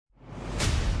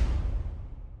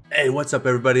Hey, what's up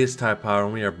everybody? It's Ty Power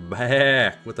and we are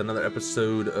back with another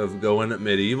episode of Going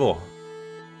Medieval.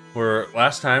 Where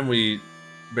last time we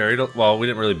buried, well, we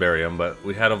didn't really bury them, but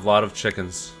we had a lot of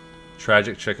chickens.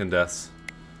 Tragic chicken deaths.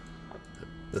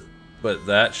 But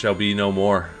that shall be no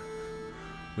more.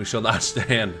 We shall not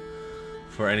stand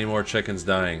for any more chickens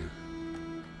dying.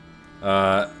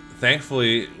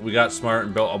 Thankfully, we got smart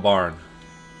and built a barn.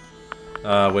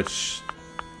 Which,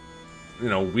 you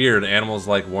know, weird. Animals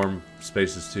like warm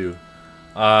spaces too.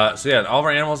 So yeah, all of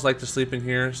our animals like to sleep in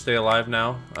here, stay alive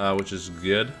now, which is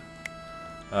good.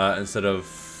 Instead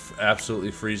of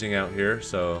absolutely freezing out here,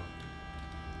 so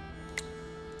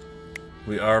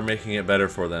we are making it better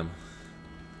for them.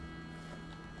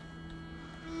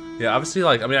 Yeah, obviously,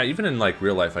 like, I mean, even in like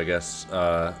real life, I guess,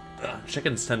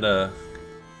 chickens tend to,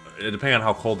 depending on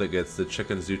how cold it gets, the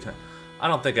chickens do tend, I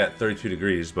don't think at 32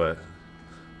 degrees, but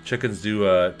chickens do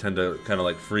tend to kind of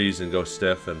like freeze and go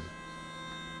stiff, and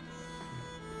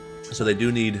so they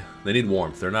need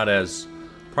warmth. They're not as,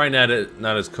 probably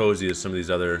not as cozy as some of these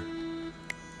other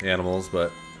animals,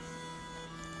 but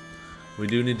we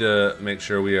do need to make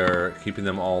sure we are keeping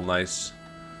them all nice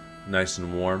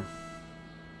and warm.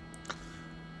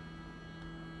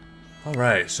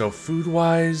 Alright, so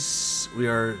food-wise, we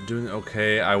are doing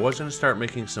okay. I was going to start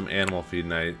making some animal feed,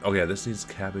 and oh yeah, this needs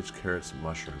cabbage, carrots, and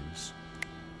mushrooms.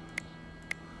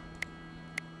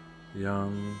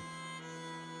 Young.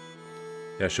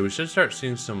 Yeah, we should start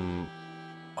seeing some...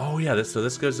 Oh yeah, so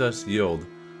this gives us yield.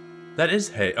 That is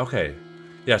hay, okay.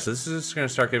 Yeah, so this is just going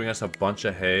to start giving us a bunch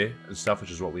of hay and stuff, which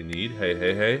is what we need.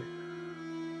 Hay.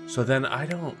 So then I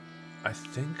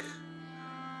think...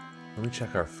 Let me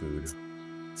check our food.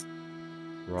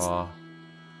 Raw.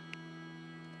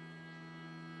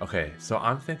 Okay, so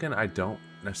I'm thinking I don't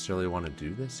necessarily want to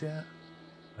do this yet.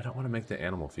 I don't want to make the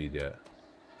animal feed yet.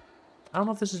 I don't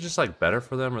know if this is just like better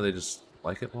for them or they just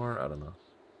like it more. I don't know.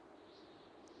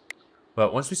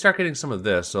 But once we start getting some of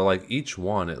this, so like each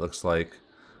one, it looks like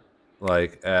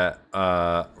at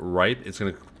ripe, it's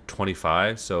gonna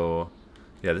 25. So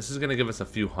yeah, this is gonna give us a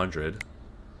few hundred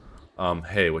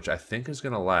hay, which I think is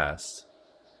gonna last.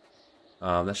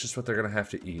 That's just what they're gonna have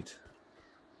to eat.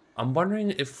 I'm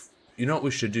wondering if, you know what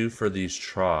we should do for these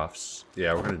troughs.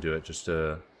 Yeah, we're gonna do it just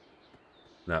to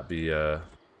not be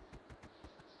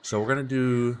so we're gonna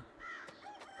do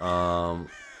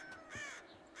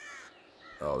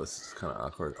oh, this is kind of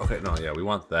awkward. Okay, no, yeah, we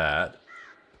want that.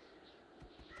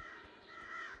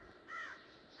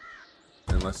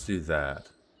 And let's do that.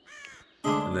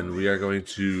 And then we are going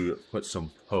to put some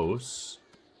posts.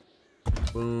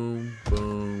 Boom,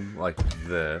 boom, like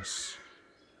this.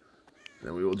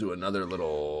 Then we will do another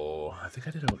little, I think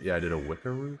I did a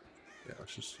wicker roof. Yeah,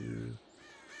 let's just do...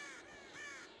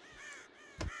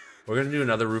 We're going to do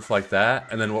another roof like that,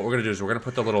 and then what we're going to do is we're going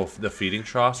to put the feeding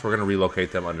troughs, we're going to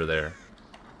relocate them under there.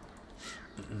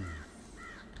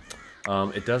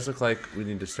 It does look like we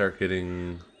need to start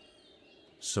getting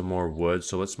some more wood,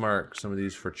 so let's mark some of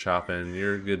these for chopping.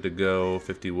 You're good to go.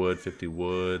 50 wood, 50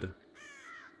 wood.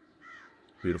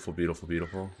 Beautiful, beautiful,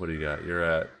 beautiful. What do you got?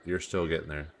 You're still getting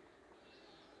there.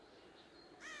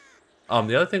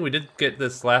 The other thing we did get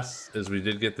this we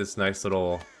did get this nice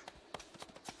little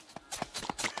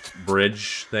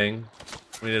bridge thing.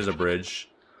 I mean, it is a bridge.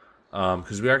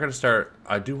 Because we are going to start,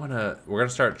 we're going to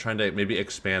start trying to maybe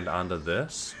expand onto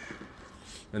this.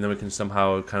 And then we can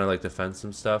somehow kind of like defend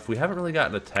some stuff. We haven't really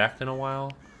gotten attacked in a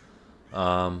while.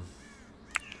 But,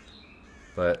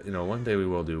 you know, one day we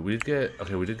will do. We did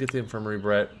get the infirmary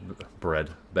bed.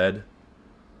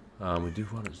 We do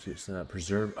want to do that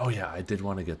preserve. Oh yeah, I did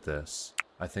want to get this.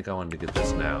 I think I wanted to get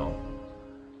this now.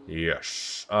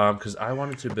 Yes. Because I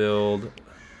wanted to build...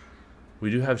 We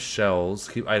do have shells.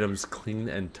 Keep items clean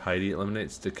and tidy.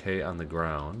 Eliminates decay on the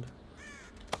ground.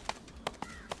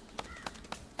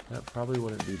 That probably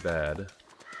wouldn't be bad.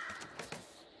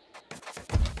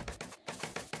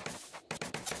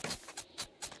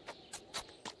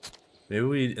 Maybe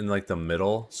we in like the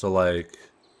middle. So like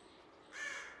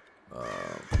 2,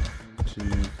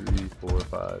 3, 4,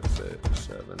 5, 6,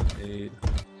 7, 8.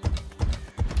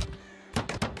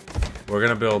 We're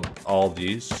gonna build all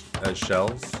these as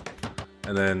shells.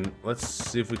 And then let's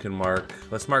see if we can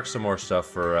let's mark some more stuff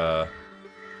for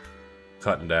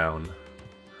cutting down.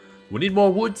 We need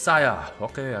more wood, sire.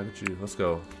 Okay, I get you. Let's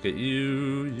go. Get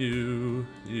you.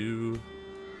 You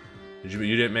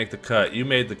didn't make the cut. You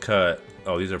made the cut.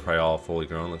 Oh, these are probably all fully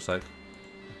grown, looks like.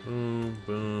 Boom,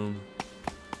 boom,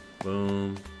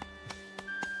 boom.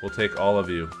 We'll take all of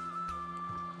you.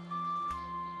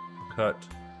 Cut.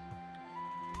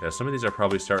 Yeah, some of these are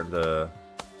probably starting to...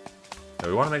 Yeah,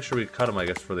 we want to make sure we cut them, I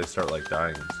guess, before they start, like,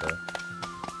 dying and stuff.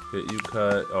 Get you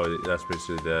cut. Oh, that's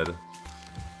basically dead.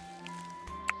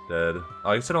 Dead. Oh,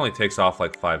 I guess it only takes off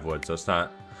like 5 wood, so it's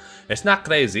not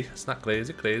crazy. It's not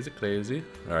crazy, crazy.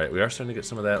 All right, we are starting to get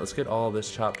some of that. Let's get all of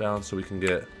this chopped down so we can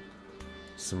get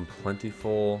some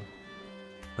plentiful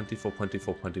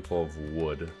of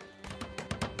wood.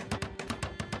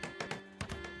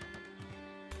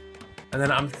 And then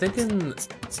I'm thinking,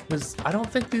 because I don't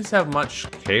think these have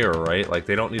much care, right? Like,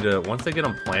 they don't need to, once they get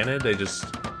them planted, they just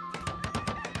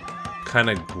kind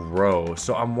of grow.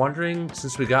 So I'm wondering,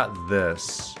 since we got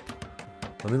this,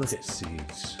 let me look at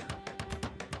seeds.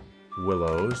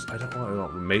 Willows. I don't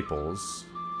want maples.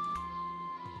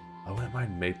 I wouldn't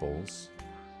mind maples.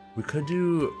 We could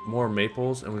do more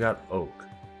maples, and we got oak.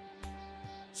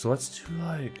 So let's do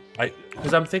like,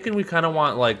 because I'm thinking we kind of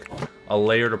want like a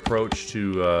layered approach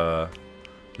to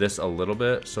this a little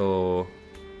bit. So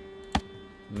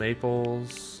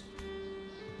maples,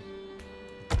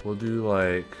 we'll do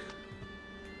like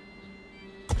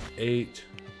 8.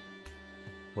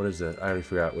 What is it? I already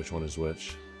forgot which one is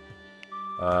which.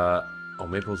 Oh,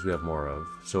 maples we have more of.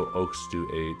 So oaks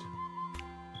do 8.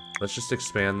 Let's just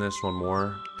expand this one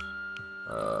more.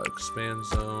 Expand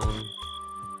zone.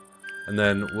 And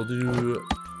then we'll do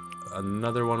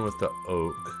another one with the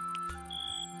oak.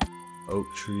 Oak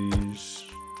trees.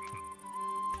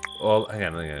 Oh, hang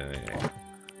on.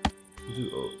 We'll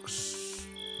do oaks.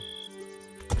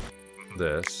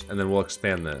 This. And then we'll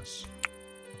expand this.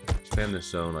 Expand this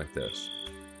zone like this.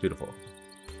 Beautiful.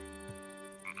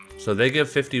 So they give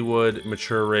 50 wood,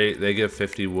 mature rate, they give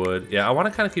 50 wood. Yeah, I want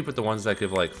to kind of keep with the ones that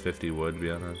give like 50 wood, to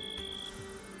be honest.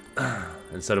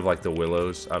 Instead of like the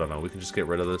willows. I don't know, we can just get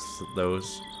rid of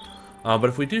those. But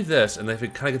if we do this, and if we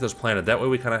kind of get those planted, that way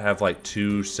we kind of have like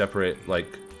 2 separate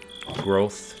like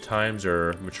growth times,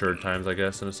 or matured times, I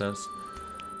guess, in a sense.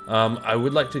 I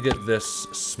would like to get this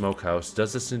smokehouse.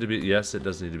 Does this need to be, yes, it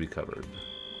does need to be covered.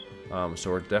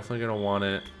 So we're definitely going to want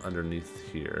it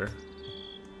underneath here.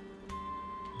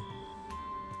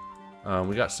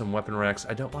 We got some weapon racks.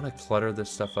 I don't want to clutter this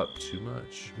stuff up too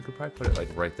much. We could probably put it like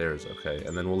right there is okay.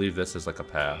 And then we'll leave this as like a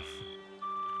path.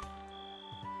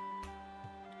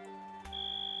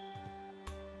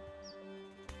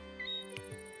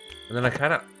 And then I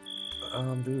kind of,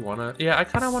 do we want to, yeah, I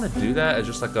kind of want to do that as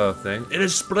just like a thing. It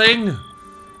is spring!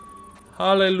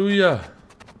 Hallelujah!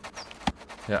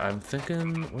 Yeah, I'm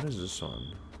thinking, what is this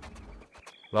one?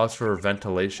 Allows for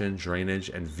ventilation, drainage,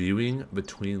 and viewing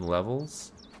between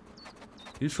levels.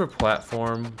 Used for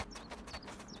platform.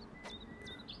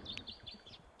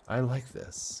 I like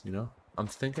this, you know? I'm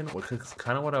thinking, it's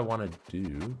kind of what I want to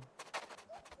do.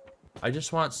 I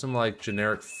just want some, like,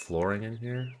 generic flooring in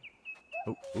here.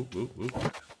 Oh, oh, oh,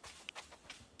 oh.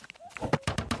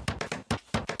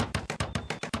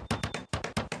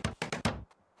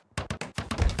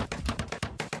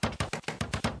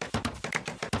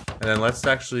 And then let's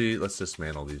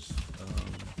dismantle these.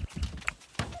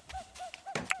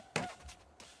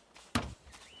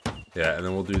 Yeah, and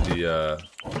then we'll do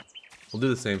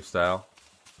the same style.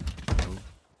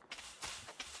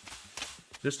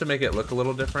 Just to make it look a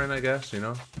little different, I guess, you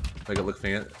know? Make it look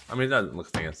fancy. I mean, it doesn't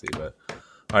look fancy, but...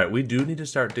 Alright, we do need to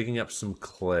start digging up some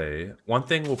clay. One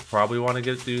thing we'll probably want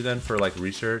to do then for, like,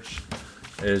 research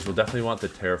is we'll definitely want the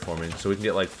terraforming. So we can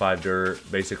get, like, 5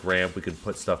 dirt, basic ramp, we can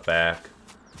put stuff back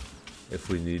if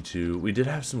we need to. We did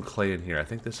have some clay in here. I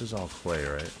think this is all clay,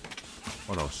 right?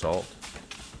 Oh, no, salt.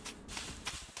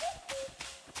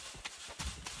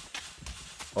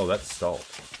 Oh, that's salt.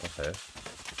 Okay.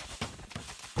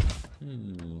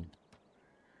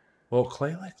 Well,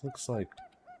 clay looks like.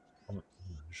 Oh my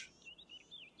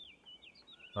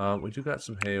gosh. We do got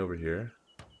some hay over here.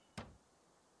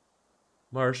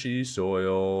 Marshy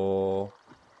soil.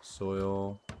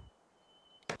 Soil.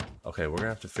 Okay, we're gonna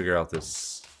have to figure out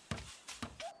this.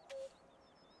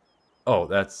 Oh,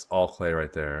 that's all clay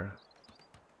right there.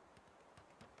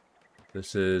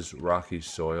 This is rocky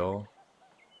soil.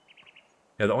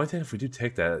 Yeah, the only thing, if we do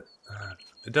take that,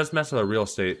 it does mess with our real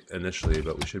estate initially,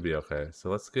 but we should be okay. So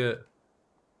let's get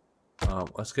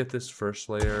this first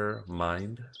layer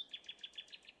mined.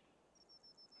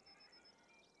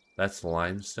 That's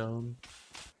limestone.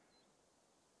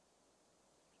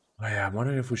 Oh yeah, I'm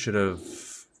wondering if we should have,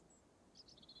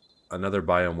 another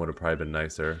biome would have probably been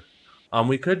nicer.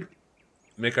 We could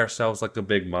make ourselves like a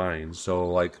big mine. So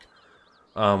like,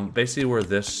 basically where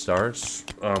this starts,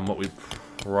 what we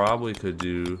probably could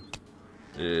do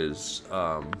is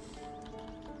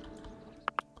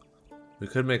we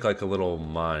could make like a little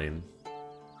mine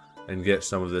and get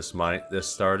some of this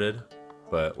started,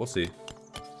 but we'll see.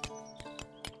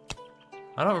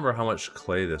 I don't remember how much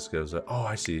clay this gives. Oh,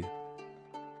 I see.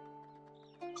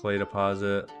 Clay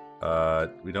deposit.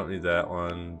 We don't need that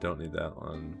one. Don't need that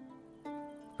one.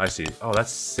 I see. Oh,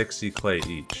 that's 60 clay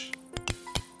each.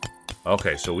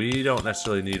 Okay, so we don't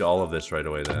necessarily need all of this right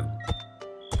away then.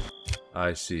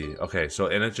 I see. Okay, so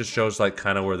and it just shows like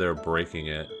kind of where they're breaking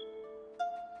it.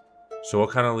 So we'll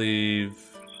kind of leave.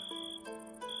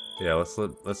 Yeah,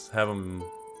 let's have them.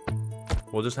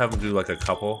 We'll just have them do like a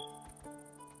couple.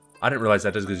 I didn't realize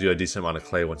that just gives you a decent amount of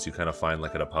clay once you kind of find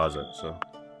like a deposit. So,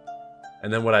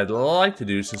 and then what I'd like to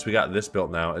do, since we got this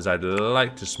built now, is I'd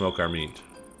like to smoke our meat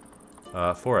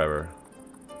forever.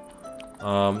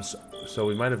 So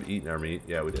we might have eaten our meat.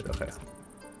 Yeah, we did. Okay.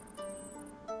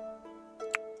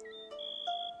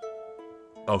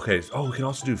 Okay. Oh, we can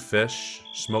also do fish,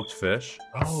 smoked fish.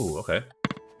 Oh, okay.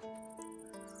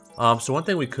 So one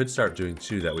thing we could start doing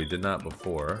too that we did not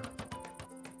before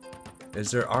is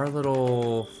there are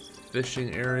little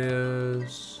fishing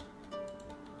areas.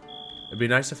 It'd be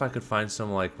nice if I could find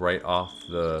some like right off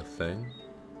the thing.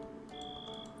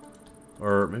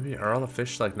 Or maybe are all the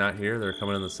fish like not here? They're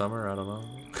coming in the summer? I don't know.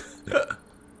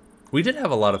 We did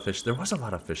have a lot of fish. There was a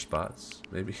lot of fish spots.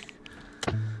 Maybe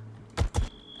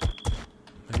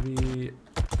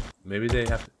they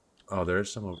have to, oh,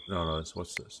 there's some. No,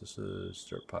 what's this? This is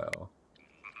dirt pile.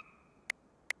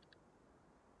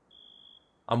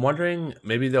 I'm wondering,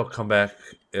 maybe they'll come back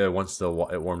once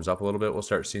it warms up a little bit. We'll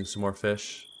start seeing some more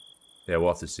fish. Yeah, we'll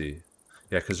have to see.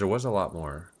 Yeah, because there was a lot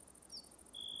more.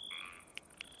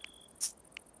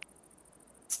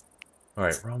 All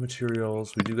right, raw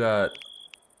materials. We do got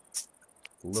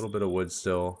a little bit of wood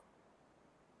still.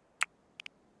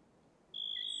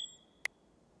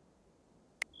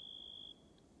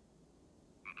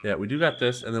 Yeah, we do got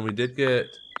this, and then we did get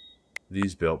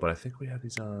these built, but I think we have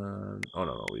these on. Oh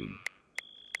no,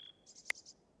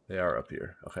 they are up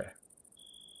here. Okay.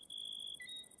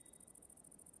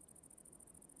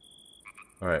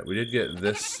 All right, we did get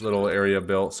this little area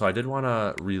built, so I did want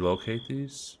to relocate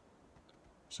these.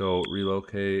 So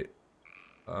relocate.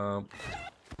 Let's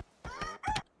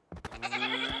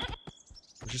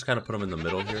just kind of put them in the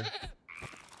middle here.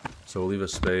 So we'll leave a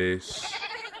space.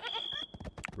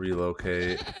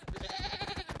 Relocate.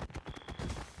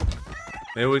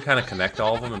 Maybe we kind of connect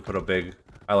all of them and put a big.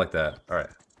 I like that. All right,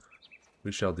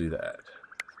 we shall do that.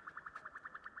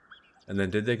 And then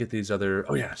did they get these other?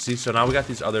 Oh yeah, see, so now we got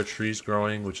these other trees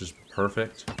growing, which is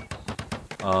perfect.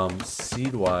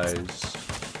 Seed-wise,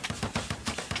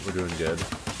 we're doing good.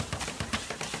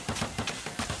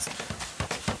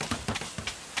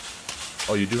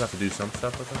 Oh, you do have to do some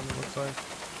stuff with them, it looks like.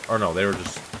 Or no, they were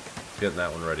just getting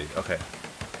that one ready. Okay.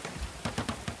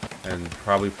 And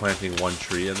probably planting one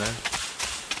tree in there.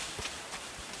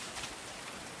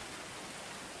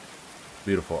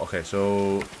 Beautiful. Okay,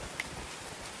 so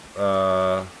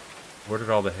where did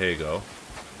all the hay go?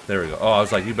 There we go. Oh, I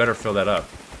was like, you better fill that up.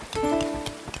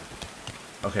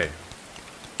 Okay.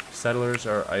 Settlers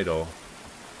are idle.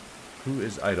 Who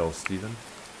is idle, Steven?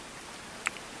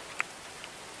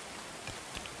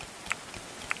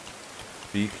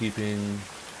 Beekeeping.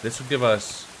 This would give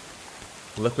us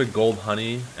liquid gold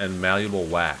honey and malleable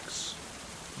wax.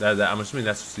 I'm assuming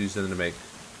that's what's used to make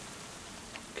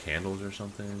candles or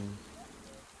something.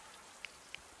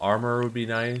 Armor would be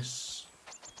nice.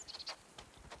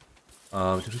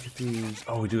 Did we get these?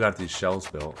 Oh, we do got these shells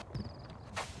built.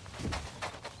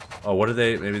 Oh, what are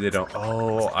they? Maybe they don't.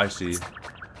 Oh, I see.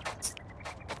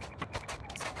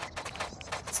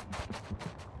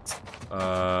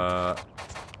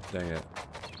 Dang it.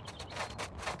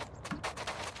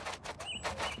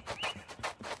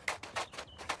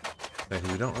 Yeah,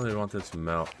 'cause we don't really want this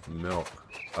milk.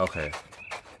 Okay.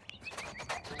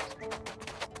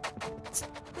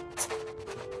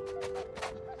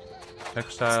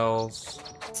 Textiles,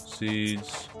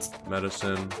 seeds,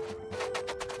 medicine.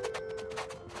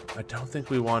 I don't think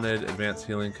we wanted advanced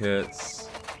healing kits.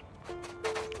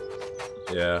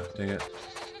 Yeah, dang it.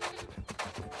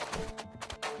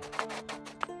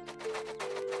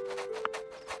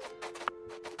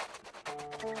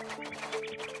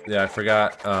 Yeah, I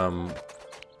forgot,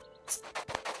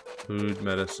 food,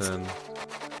 medicine.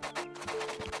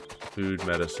 Food,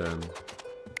 medicine.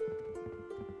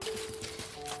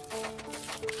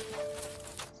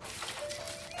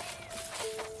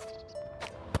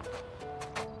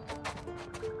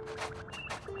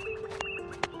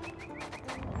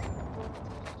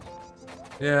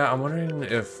 Yeah, I'm wondering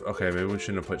if... Okay, maybe we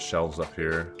shouldn't have put shelves up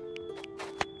here.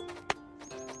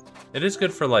 It is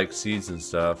good for, like, seeds and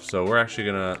stuff, so we're actually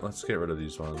gonna... Let's get rid of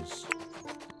these ones.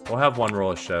 We'll have one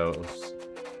row of shelves.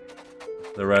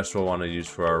 The rest we'll want to use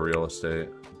for our real estate.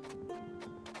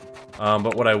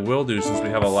 But what I will do, since we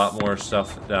have a lot more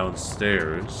stuff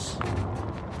downstairs...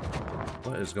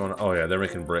 What is going on? Oh yeah, they're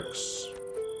making bricks.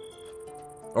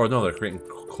 Or no, they're creating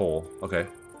coal. Okay.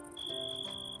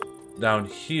 Down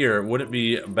here, would it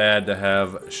be bad to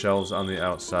have shelves on the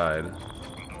outside?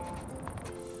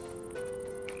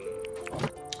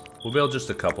 We'll build just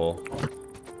a couple.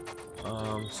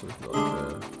 So we can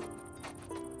build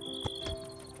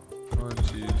 1,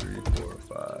 2, 3, 4,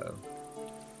 5.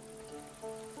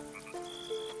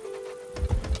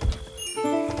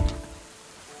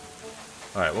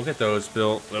 Alright, we'll get those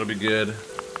built. That'll be good.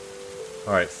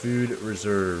 Alright, food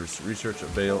reserves. Research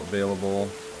available.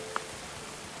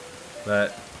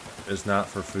 That is not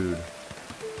for food.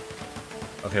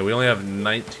 Okay, we only have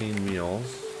 19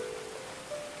 meals.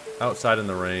 Outside in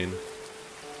the rain.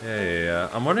 Yeah.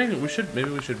 I'm wondering, maybe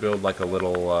we should build like a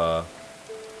little,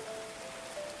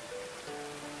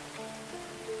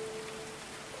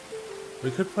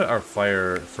 we could put our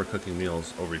fire for cooking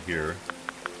meals over here.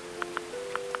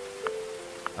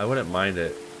 I wouldn't mind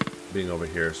it being over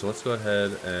here, so let's go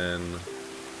ahead and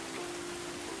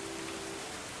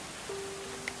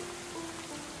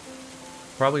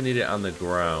probably need it on the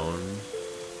ground.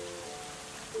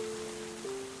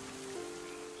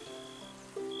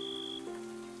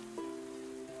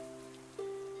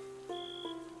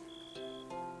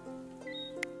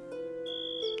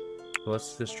 So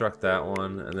let's destruct that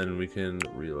one, and then we can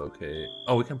relocate.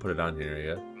 Oh, we can put it on here,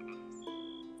 yeah.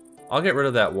 I'll get rid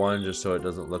of that one just so it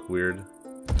doesn't look weird.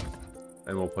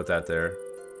 And we'll put that there.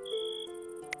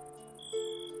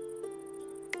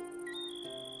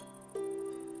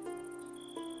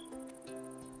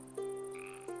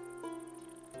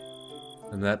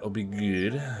 And that'll be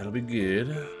good. That'll be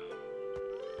good.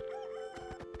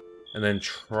 And then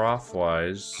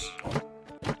trough-wise,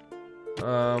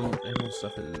 animal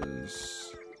stuff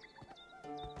is.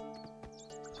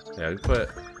 Yeah, we put.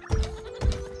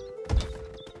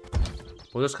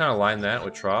 We'll just kind of line that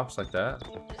with troughs like that,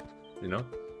 you know.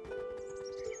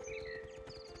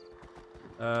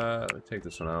 Let me take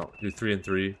this one out. Do 3 and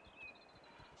 3.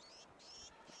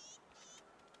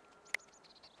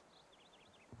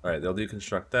 All right, they'll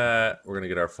deconstruct that. We're gonna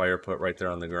get our fire put right there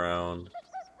on the ground.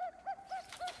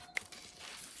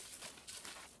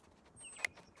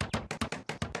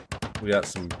 We got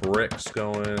some bricks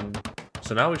going.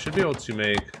 So now we should be able to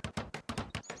make.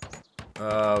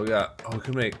 We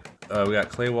got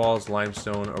clay walls,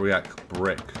 limestone, or we got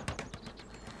brick.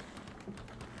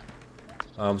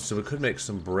 So we could make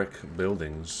some brick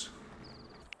buildings.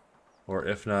 Or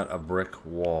if not, a brick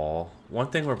wall. One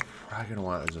thing we're probably gonna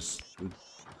want is just. We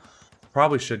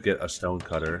probably should get a stone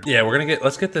cutter. Yeah,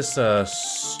 let's get this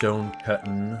stone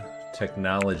cutting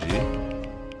technology.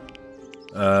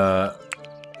 I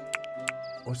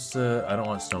don't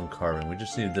want stone carving. We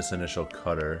just need this initial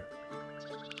cutter.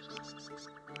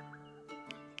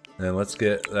 And let's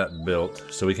get that built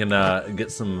so we can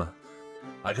get some.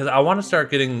 Because I want to start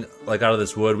getting like out of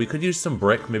this wood. We could use some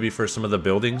brick maybe for some of the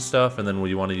building stuff, and then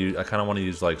we want to use. I kind of want to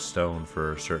use like stone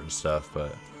for certain stuff,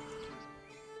 but.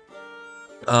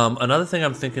 Another thing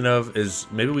I'm thinking of is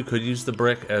maybe we could use the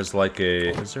brick as like a.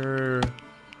 Is there?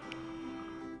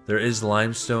 There is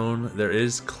limestone. There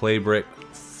is clay brick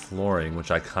flooring,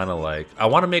 which I kind of like. I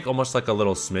want to make almost like a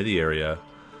little smithy area,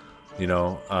 you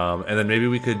know. And then maybe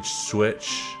we could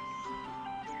switch.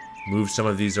 Move some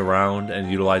of these around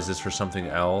and utilize this for something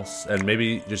else, and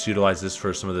maybe just utilize this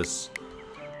for some of this,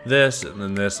 and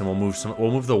then this, and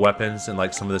we'll move the weapons and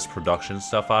like some of this production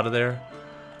stuff out of there.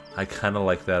 I kind of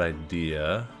like that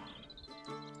idea.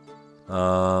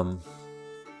 I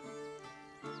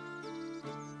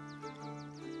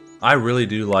really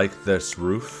do like this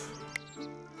roof.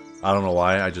 I don't know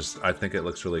why. I think it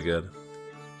looks really good.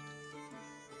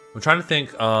 I'm trying to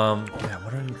think, yeah,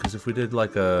 because if we did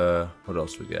like a, what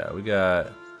else we got? We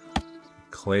got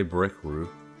clay brick roof.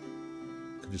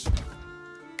 Could just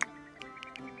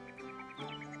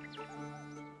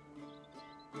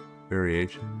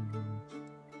variation.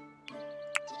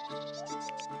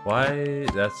 Why?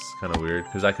 That's kind of weird.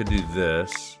 Because I could do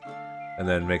this, and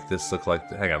then make this look like.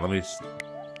 Hang on, let me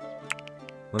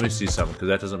see something, because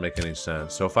that doesn't make any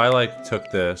sense. So if I like took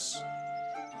this.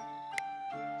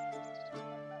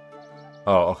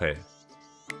 Oh, okay.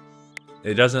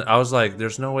 It doesn't. I was like,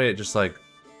 there's no way it just like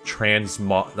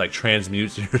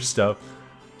transmutes your stuff.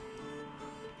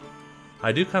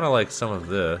 I do kind of like some of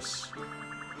this.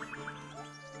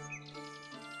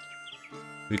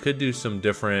 We could do some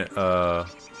different. Oh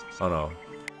no.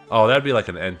 Oh, that'd be like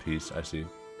an end piece. I see.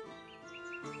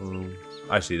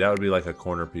 I see. That would be like a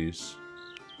corner piece.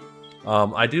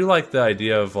 I do like the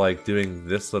idea of like doing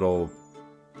this little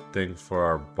thing for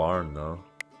our barn though.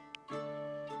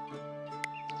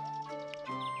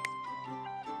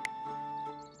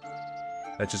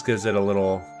 That just gives it a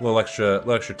little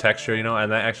extra texture, you know,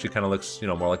 and that actually kind of looks, you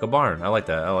know, more like a barn. I like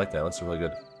that. I like that. That's really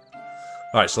good.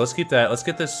 All right, so let's keep that. Let's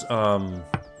get this.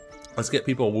 Let's get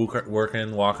people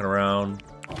working, walking around.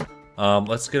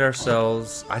 Let's get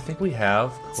ourselves. I think we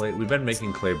have clay. We've been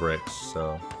making clay bricks,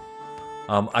 so.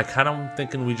 I kind of am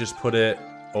thinking we just put it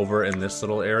over in this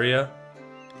little area.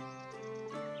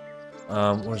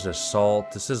 What is this?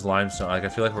 Salt. This is limestone. Like, I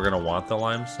feel like we're gonna want the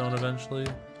limestone eventually.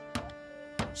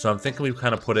 So I'm thinking we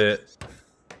kind of put it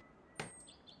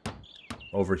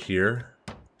over here.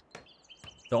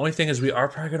 The only thing is we are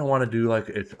probably gonna want to do like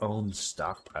its own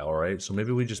stockpile, right? So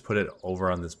maybe we just put it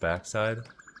over on this backside.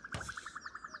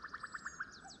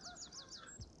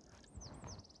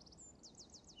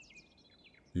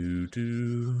 Because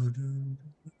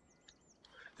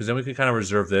then we can kind of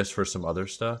reserve this for some other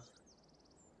stuff.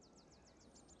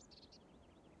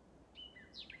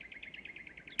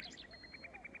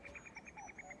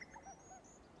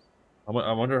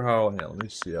 I wonder how. Yeah, let me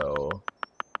see how.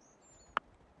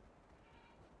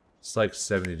 It's like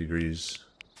 70 degrees.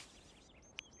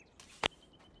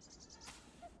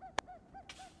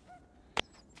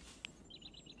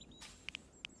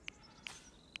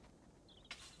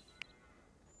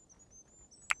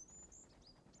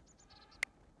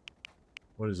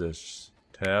 What is this?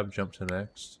 Tab, jump to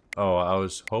next. Oh, I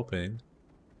was hoping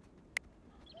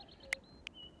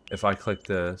if I click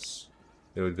this,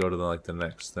 it would go to the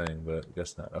next thing, but I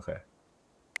guess not. Okay.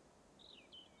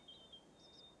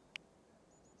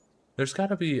 There's got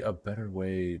to be a better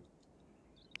way.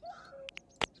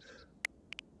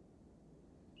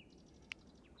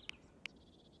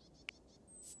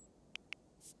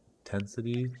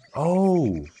 Intensity.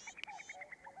 Oh!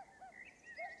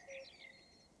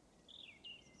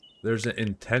 There's an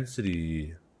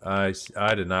intensity. I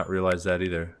did not realize that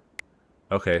either.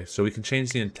 Okay, so we can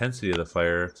change the intensity of the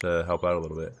fire to help out a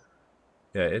little bit.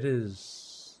 Yeah, it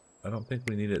is. I don't think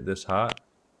we need it this hot.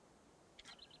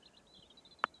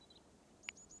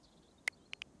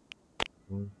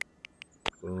 Boom.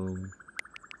 Boom.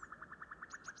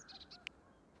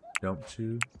 Jump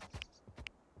to.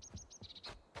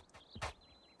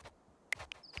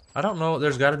 I don't know.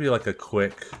 There's got to be like a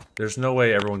quick. There's no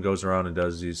way everyone goes around and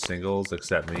does these singles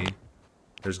except me.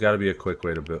 There's got to be a quick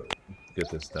way to get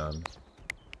this done.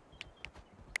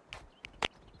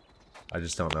 I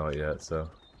just don't know it yet, so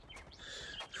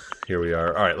here we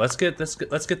are. All right, let's get this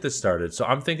started. So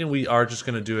I'm thinking we are just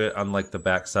gonna do it on like the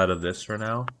back side of this for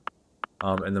now,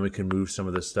 and then we can move some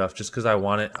of this stuff just because I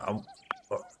want it.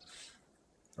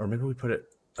 Or maybe we put it.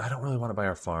 I don't really want to buy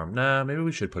our farm. Nah, maybe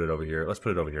we should put it over here. Let's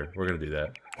put it over here. We're gonna do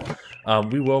that.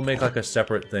 We will make like a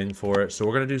separate thing for it. So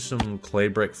we're gonna do some clay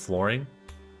brick flooring.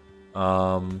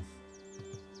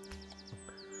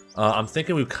 I'm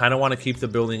thinking we kind of want to keep the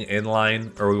building in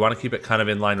line, or we want to keep it kind of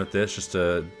in line with this, just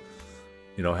to,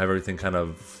 you know, have everything kind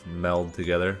of meld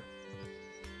together.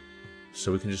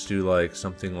 So we can just do like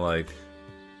something like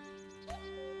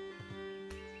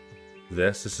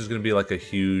this. This is going to be like a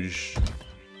huge,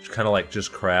 kind of like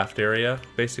just craft area,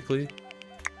 basically.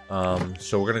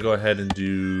 So we're going to go ahead and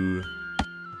do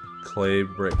clay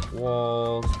brick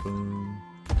walls. Boom,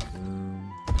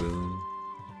 boom, boom.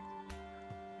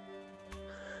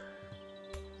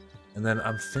 And then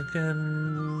I'm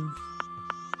thinking,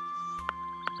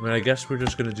 I mean, I guess we're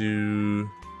just gonna do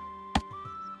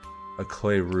a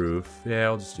clay roof. Yeah,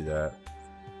 I'll just do that.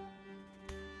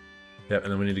 Yep,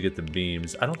 and then we need to get the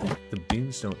beams. I don't think the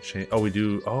beams don't change. Oh, we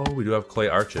do. Oh, we do have clay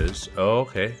arches. Oh,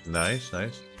 okay, nice,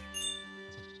 nice.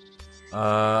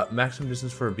 Maximum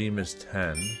distance for a beam is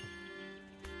 10.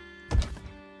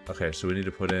 Okay, so we need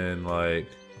to put in like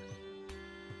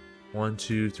 1,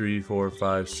 2, 3, 4,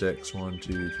 5, 6. 1,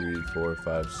 2, 3, 4,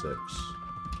 5, 6.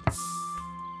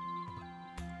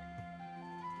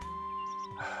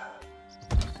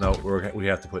 No, we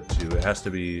have to put 2. It has to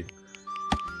be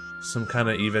some kind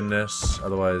of evenness,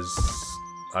 otherwise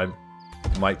I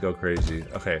might go crazy.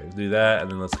 Okay, we'll do that,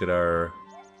 and then let's get our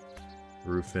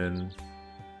roof in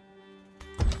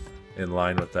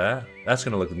line with that. That's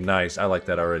gonna look nice. I like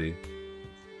that already.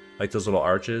 Like those little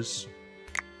arches.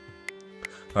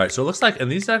 Alright, so it looks like,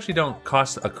 and these actually don't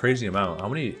cost a crazy amount. How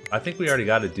many? I think we already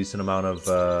got a decent amount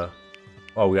of,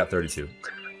 oh, we got 32.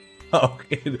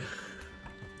 Okay.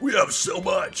 We have so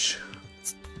much.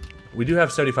 We do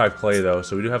have 75 clay, though,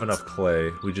 so we do have enough clay.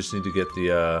 We just need to get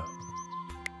the,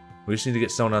 we just need to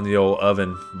get someone on the old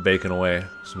oven baking away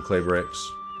some clay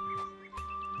bricks.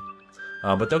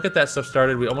 But they'll get that stuff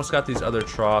started. We almost got these other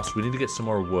troughs. We need to get some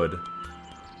more wood.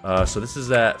 So this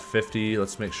is at 50.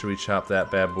 Let's make sure we chop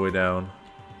that bad boy down.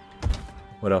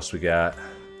 What else we got?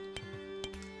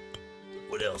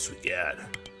 What else we got?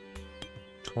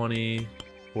 20.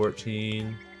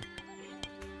 14.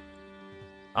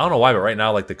 I don't know why, but right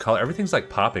now, like, the color, everything's, like,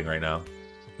 popping right now.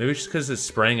 Maybe it's just because it's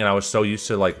spring and I was so used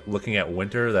to, like, looking at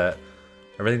winter that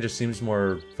everything just seems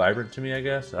more vibrant to me, I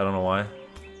guess. I don't know why.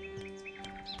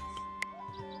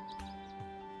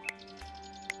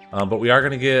 But we are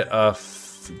going to get a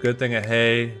good thing of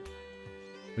hay.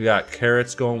 We got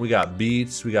carrots going. We got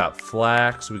beets. We got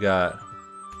flax. We got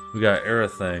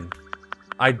everything.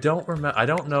 I don't remember. I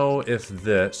don't know if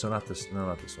this. So not this. No,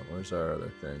 not this one. Where's our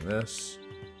other thing? This.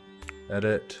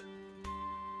 Edit.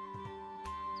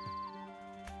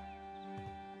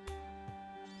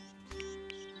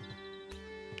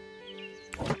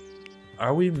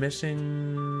 Are we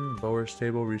missing Bower's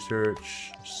table,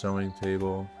 research, sewing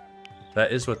table?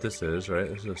 That is what this is, right?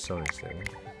 This is a sewing table.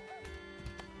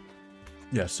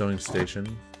 Yeah, sewing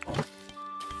station.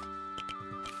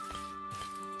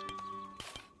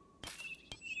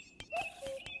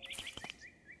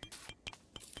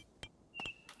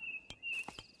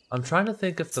 I'm trying to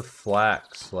think if the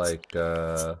flax, like,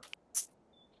 I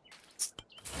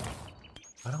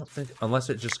don't think, unless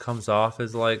it just comes off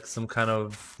as, like, some kind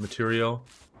of material,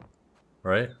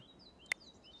 right?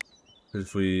 Because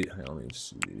if we, hang on, let me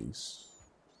see these.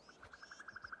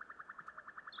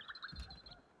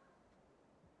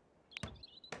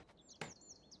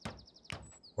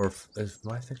 Or am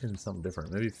I thinking something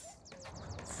different? Maybe,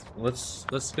 let's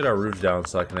get our roof down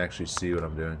so I can actually see what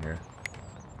I'm doing here.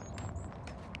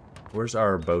 Where's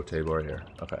our bow table right here?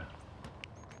 Okay.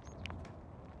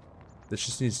 This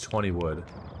just needs 20 wood.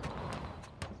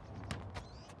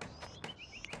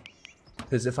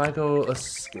 Because if I go,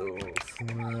 let's go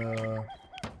for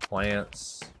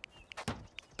plants,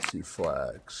 let's see,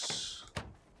 flax,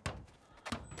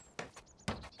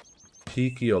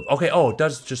 peak yield. Okay, oh, it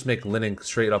does just make linen,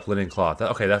 straight up linen cloth.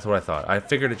 Okay, that's what I thought. I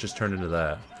figured it just turned into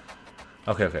that.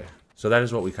 Okay, okay. So that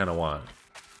is what we kind of want.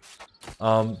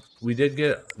 We did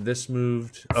get this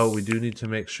moved. Oh, we do need to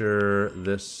make sure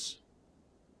this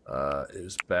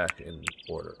is back in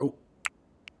order. Oh,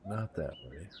 not that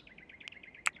way.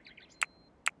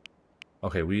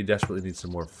 Okay, we desperately need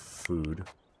some more food.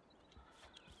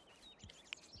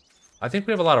 I think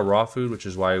we have a lot of raw food, which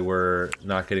is why we're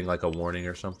not getting like a warning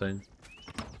or something.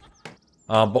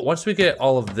 But once we get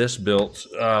all of this built,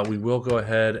 we will go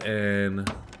ahead and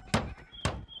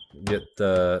get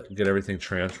everything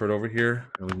transferred over here,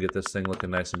 and we can get this thing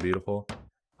looking nice and beautiful.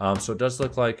 So it does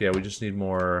look like, yeah, we just need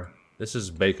more. This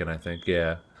is bacon, I think.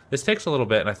 Yeah, this takes a little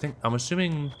bit, and I'm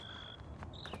assuming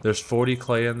there's 40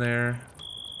 clay in there,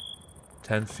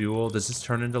 10 fuel. Does this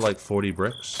turn into like 40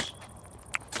 bricks?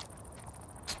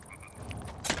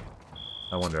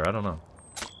 I wonder. I don't know.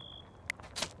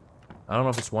 I don't know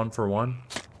if it's 1 for 1.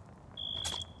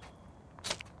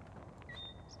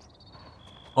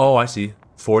 Oh, I see.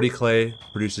 40 clay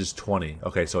produces 20.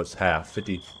 Okay, so it's half.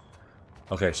 50.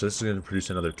 Okay, so this is going to produce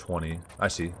another 20. I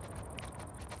see.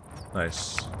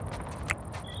 Nice.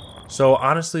 So,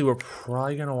 honestly, we're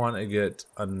probably going to want to get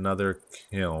another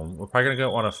kiln. We're probably going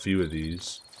to want a few of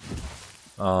these.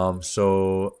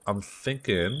 So, I'm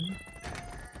thinking...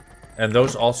 And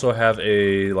those also have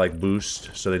a, like,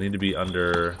 boost, so they need to be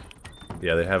under...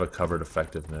 Yeah, they have a covered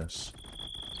effectiveness.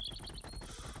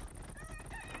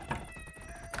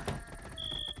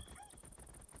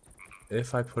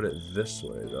 If I put it this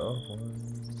way, though...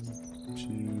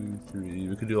 1, 2, 3...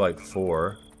 We could do, like,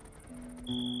 4.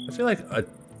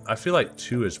 I feel like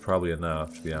 2 is probably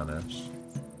enough, to be honest.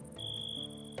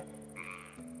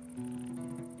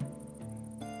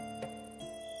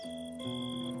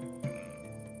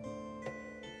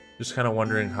 Just kind of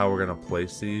wondering how we're gonna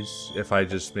place these. If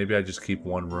maybe I just keep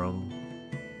one room,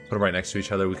 put them right next to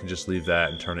each other. We can just leave that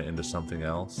and turn it into something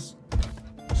else.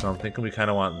 So I'm thinking we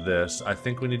kind of want this. I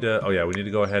think we need to. Oh yeah, we need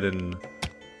to go ahead and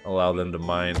allow them to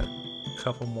mine a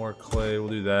couple more clay. We'll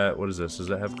do that. What is this? Does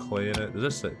that have clay in it? Does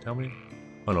this say? Tell me.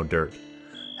 Oh no, dirt.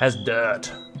 Has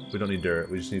dirt. We don't need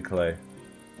dirt. We just need clay.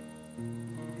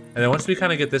 And then once we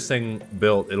kind of get this thing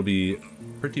built, it'll be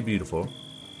pretty beautiful.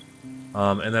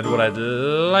 And then what I'd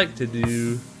like to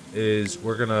do is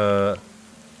we're gonna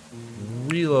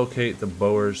relocate the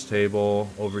Bower's table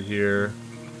over here.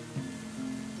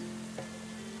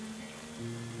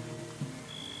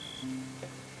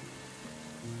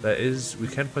 We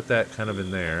can put that kind of in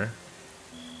there.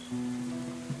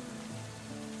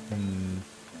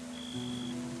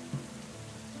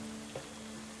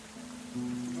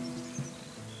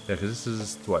 Yeah, because this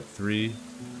is, what, 3?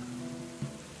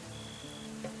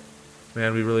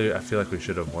 Man, I feel like we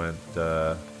should have went,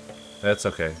 that's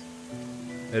okay.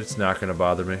 It's not going to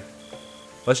bother me.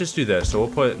 Let's just do this. So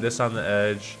we'll put this on the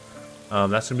edge.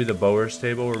 That's going to be the Bower's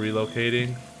table we're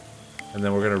relocating. And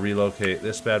then we're going to relocate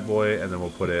this bad boy, and then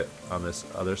we'll put it on this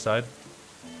other side.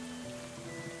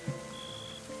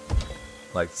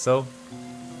 Like so.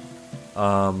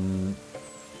 And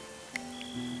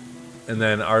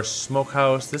then our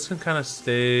smokehouse, this can kind of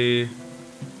stay...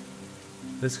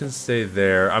 This can stay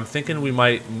there. I'm thinking we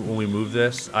might, when we move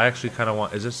this, I actually kind of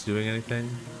want... Is this doing anything?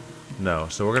 No.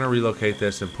 So we're going to relocate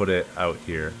this and put it out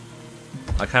here.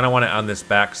 I kind of want it on this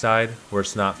back side where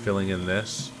it's not filling in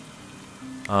this.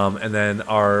 And then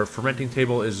our fermenting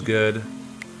table is good.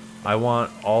 I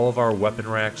want all of our weapon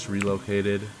racks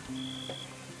relocated.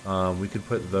 We could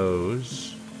put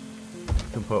those.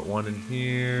 We can put one in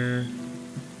here.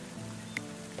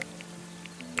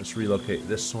 Let's relocate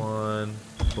this one.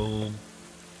 Boom.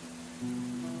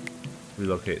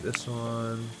 Relocate this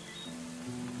one.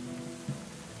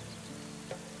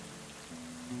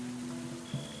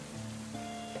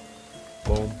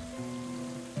 Boom.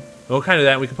 We'll kind of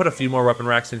that. We can put a few more weapon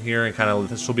racks in here, and kind of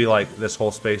this will be like this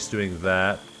whole space doing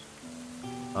that.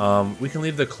 We can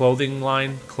leave the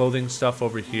clothing stuff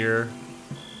over here.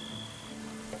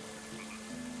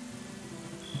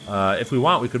 If we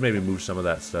want, we could maybe move some of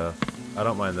that stuff. I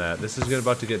don't mind that. This is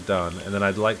about to get done, and then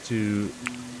I'd like to...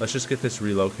 Let's just get this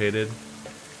relocated.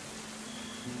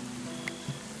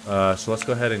 So let's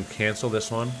go ahead and cancel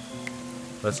this one.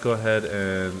 Let's go ahead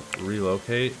and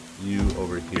relocate you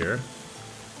over here.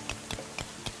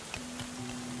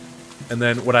 And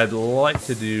then what I'd like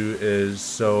to do is,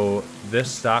 so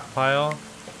this stockpile,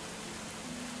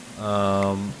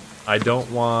 I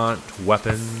don't want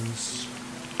weapons,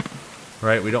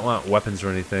 right? We don't want weapons or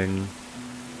anything.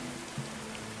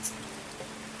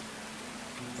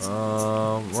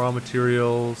 Raw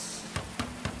materials.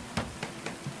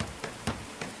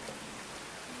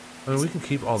 I mean, we can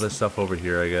keep all this stuff over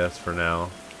here, I guess, for now.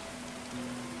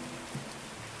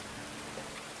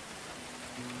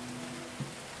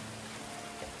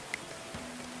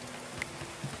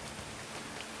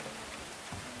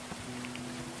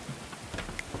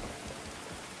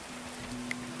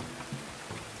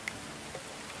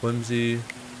 Flimsy,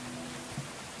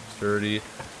 sturdy,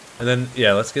 and then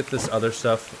yeah, let's get this other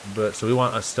stuff. But so we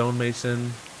want a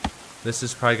stonemason. This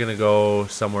is probably gonna go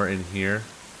somewhere in here.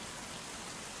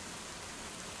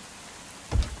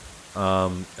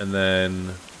 And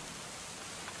then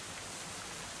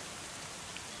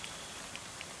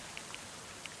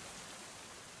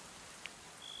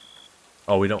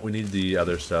oh, we need the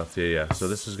other stuff. Yeah. So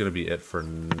this is gonna be it for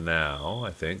now,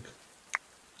 I think.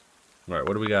 All right,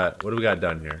 what do we got? What do we got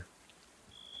done here?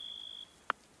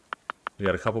 We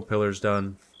got a couple pillars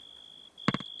done.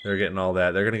 They're getting all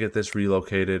that. They're gonna get this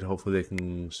relocated. Hopefully, they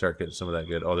can start getting some of that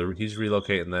good. Oh, he's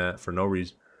relocating that for no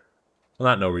reason. Well,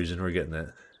 not no reason. We're getting it.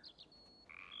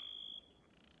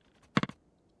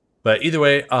 But either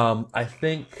way, I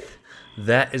think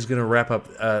that is gonna wrap up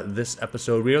this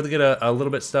episode. We were able to get a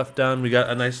little bit stuff done. We got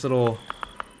a nice little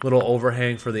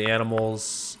overhang for the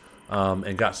animals.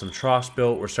 And got some troughs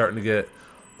built. We're starting to get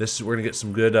this. We're gonna get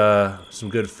some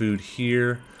good food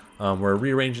here. We're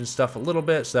rearranging stuff a little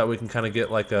bit so that we can kind of get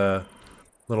like a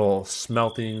little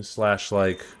smelting /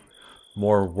 like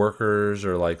more workers,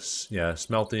 or like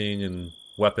smelting and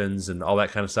weapons and all that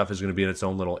kind of stuff is going to be in its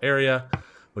own little area,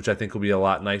 which I think will be a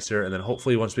lot nicer. And then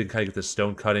hopefully once we kind of get this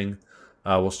stone cutting,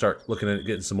 we'll start looking at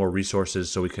getting some more resources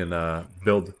so we can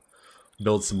build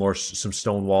some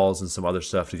stone walls and some other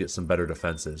stuff to get some better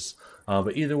defenses.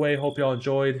 But either way, hope y'all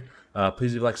enjoyed.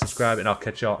 Please leave a like, subscribe, and I'll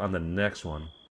catch y'all on the next one.